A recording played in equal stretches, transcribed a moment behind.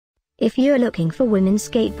If you're looking for women's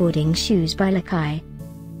skateboarding shoes by Lakai,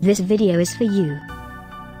 this video is for you.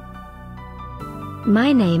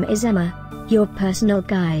 My name is Emma, your personal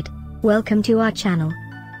guide. Welcome to our channel.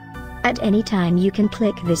 At any time you can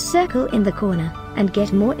click this circle in the corner, and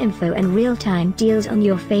get more info and real-time deals on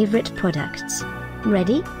your favorite products.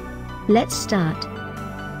 Ready? Let's start.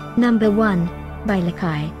 Number 1, by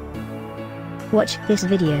Lakai. Watch this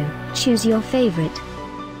video, choose your favorite.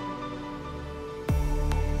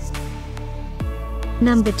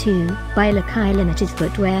 Number 2, by Lakai Limited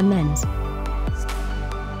Footwear Men's.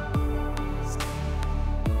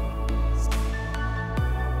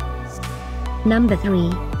 Number 3,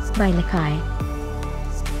 by Lakai.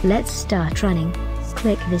 Let's start running.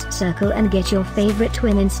 Click this circle and get your favorite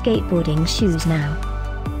women's skateboarding shoes now.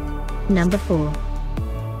 Number 4.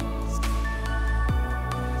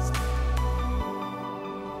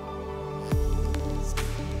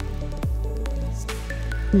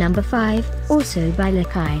 Number 5, also by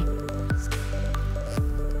Lakai.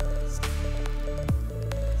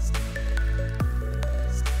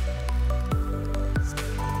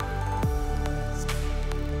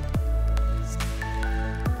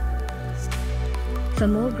 For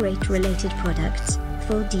more great related products,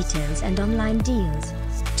 full details and online deals,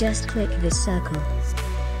 just click this circle.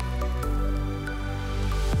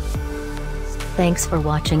 Thanks for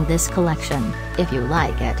watching this collection. If you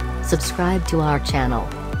like it, subscribe to our channel.